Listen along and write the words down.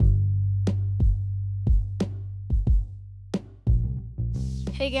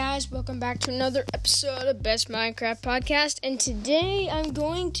Hey guys, welcome back to another episode of Best Minecraft Podcast, and today I'm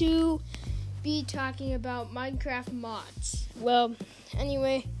going to be talking about Minecraft mods. Well,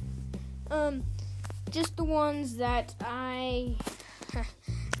 anyway, just the ones that I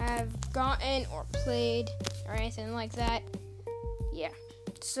have gotten or played or anything like that. Yeah,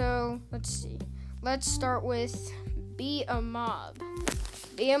 so let's see. Let's start with Be a Mob.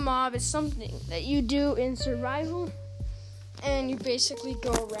 Be a Mob is something that you do in survival. And you basically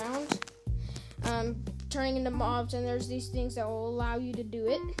go around turning into mobs, and there's these things that will allow you to do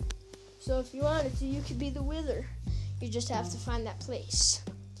it. So if you wanted to, you could be the Wither. You just have to find that place.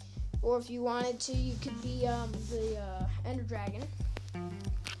 Or if you wanted to, you could be the Ender Dragon.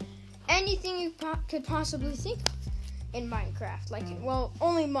 Anything you could possibly think of in Minecraft.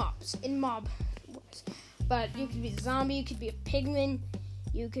 Only mobs in mob wars. But you could be the zombie, you could be a pigman,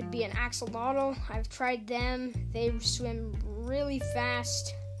 you could be an axolotl. I've tried them. They swim really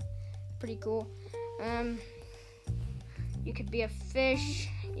fast. Pretty cool. You could be a fish.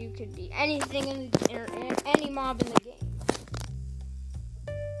 You could be anything any mob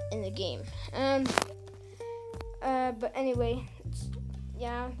in the game. But anyway,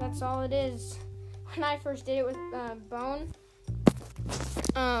 that's all it is. When I first did it with Bone,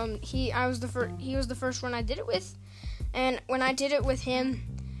 he was the first one I did it with. And when I did it with him,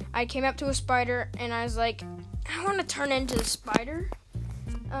 I came up to a spider, and I was like, I want to turn into the spider.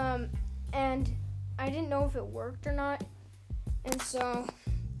 And I didn't know if it worked or not. And so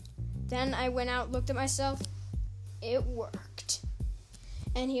then I went out, looked at myself. It worked.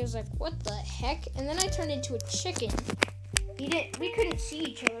 And he was like, what the heck? And then I turned into a chicken. We couldn't see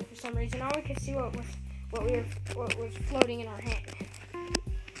each other for some reason. All we could see what was floating in our hand.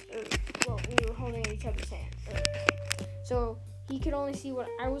 We were holding in each other's hand. So he could only see what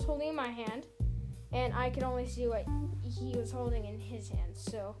I was holding in my hand, and I could only see what he was holding in his hand.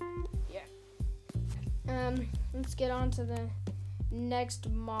 So, yeah. Let's get on to the next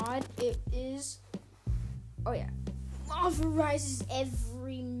mod. It is, lava rises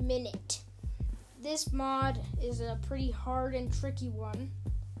every minute. This mod is a pretty hard and tricky one,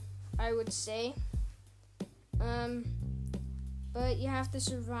 I would say. But you have to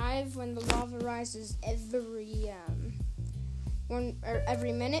survive when the lava rises every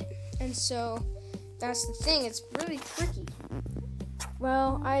minute, and so that's the thing. It's really tricky.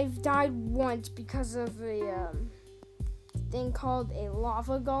 Well, I've died once because of a thing called a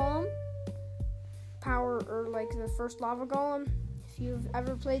lava golem the first lava golem. If you've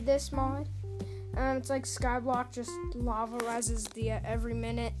ever played this mod, it's like Skyblock, just lava rises every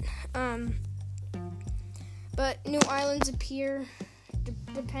minute. But new islands appear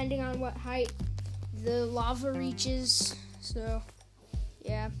depending on what height the lava reaches. So,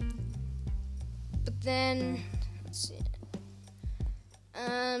 yeah. But then, let's see.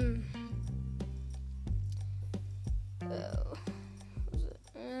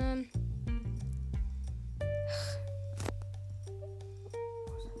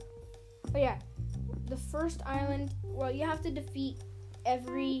 The first island, you have to defeat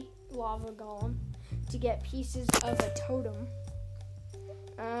every lava golem to get pieces of a totem.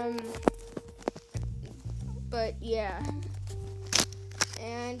 But yeah.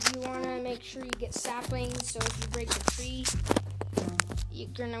 And you want to make sure you get saplings, so if you break the tree, you're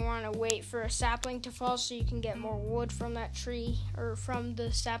going to want to wait for a sapling to fall so you can get more wood from that tree, or from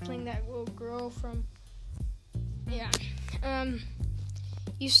the sapling that will grow from,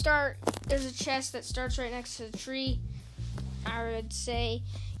 there's a chest that starts right next to the tree. I would say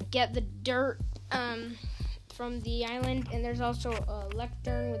get the dirt from the island, and there's also a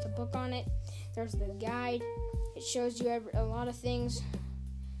lectern with a book on it. There's the guide. It shows you a lot of things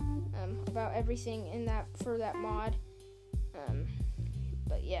about everything for that mod.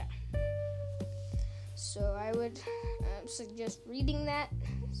 But yeah. So I would suggest reading that.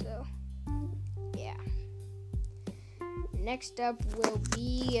 So yeah. Next up will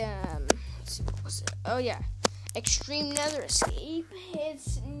be Extreme Nether Escape.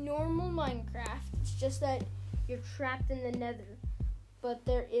 It's normal Minecraft. It's just that you're trapped in the Nether. But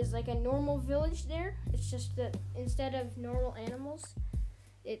there is a normal village there. It's just that instead of normal animals,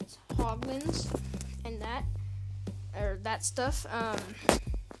 it's hoglins and that stuff.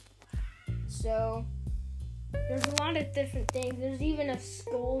 So there's a lot of different things. There's even a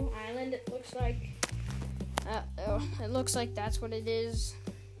skull island. It looks like that's what it is.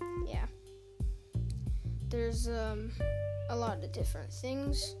 Yeah. There's a lot of different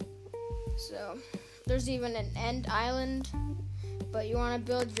things. So there's even an end island, but you want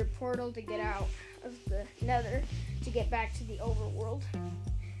to build your portal to get out of the Nether to get back to the overworld.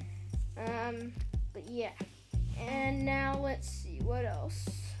 But yeah. And now let's see what else.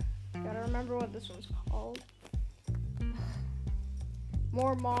 Gotta remember what this one's called.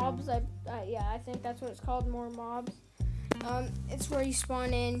 More mobs. I think that's what it's called. More mobs. It's where you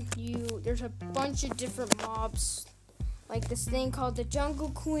spawn in. There's a bunch of different mobs, like this thing called the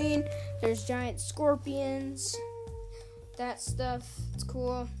Jungle Queen. There's giant scorpions. That stuff. It's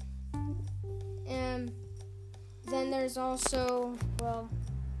cool. And then there's also,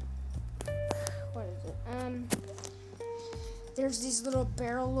 what is it? There's these little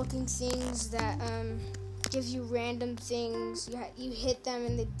barrel-looking things that give you random things. You hit them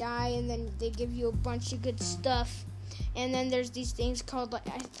and they die, and then they give you a bunch of good stuff. And then there's these things called,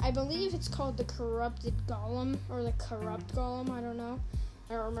 I believe it's called the Corrupted Golem, or the Corrupt Golem, I don't know.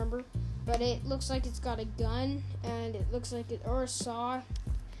 I don't remember. But it looks like it's got a gun, and it looks like or a saw.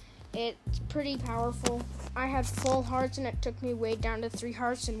 It's pretty powerful. I had full hearts, and it took me way down to 3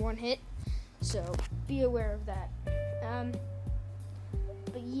 hearts in 1 hit. So, be aware of that.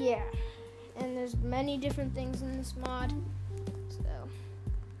 But yeah. And there's many different things in this mod. So,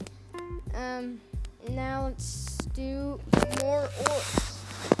 now let's do More Ores.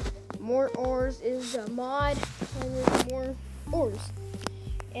 More Ores is a mod, and there's more ores.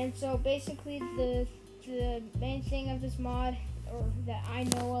 And so basically the main thing of this mod, or that I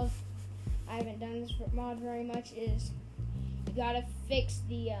know of, I haven't done this mod very much, is you gotta fix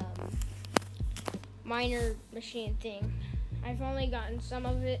the miner machine thing. I've only gotten some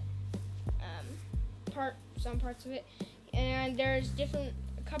of it, some parts of it, and there's a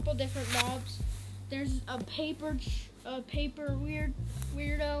couple different mobs. There's a paper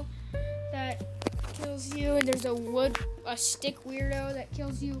weirdo that kills you, and there's a stick weirdo that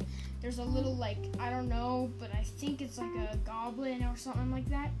kills you. There's a little, I don't know, but I think it's like a goblin or something like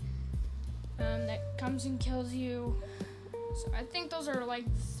that, that comes and kills you. So I think those are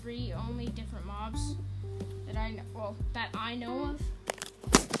 3 only different mobs that I know of.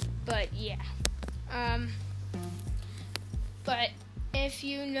 But yeah. But if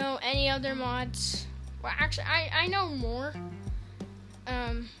you know any other mods, well, actually, I know more.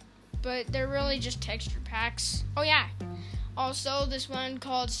 But they're really just texture packs. Oh yeah. Also, this one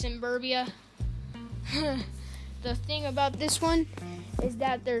called Simburbia. The thing about this one is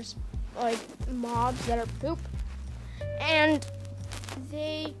that there's mobs that are poop, and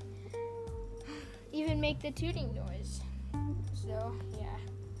they even make the tooting noise. So yeah.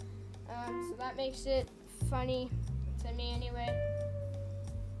 So that makes it funny to me anyway.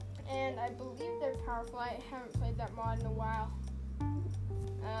 And I believe they're powerful. I haven't played that mod in a while.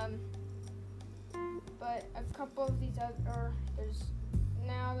 But a couple of these there's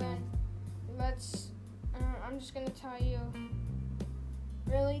now then. I'm just gonna tell you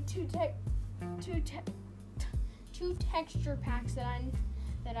really two texture packs that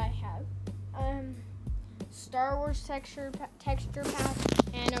I have. Star Wars texture pack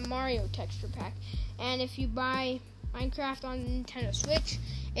and a Mario texture pack. And if you buy Minecraft on the Nintendo Switch,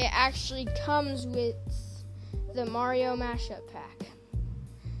 it actually comes with the Mario mashup pack.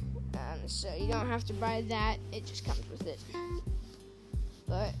 So you don't have to buy that, it just comes with it.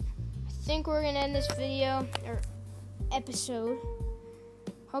 But I think we're going to end this video, or episode.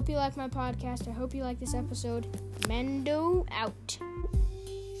 Hope you like my podcast. I hope you like this episode. Mendo out.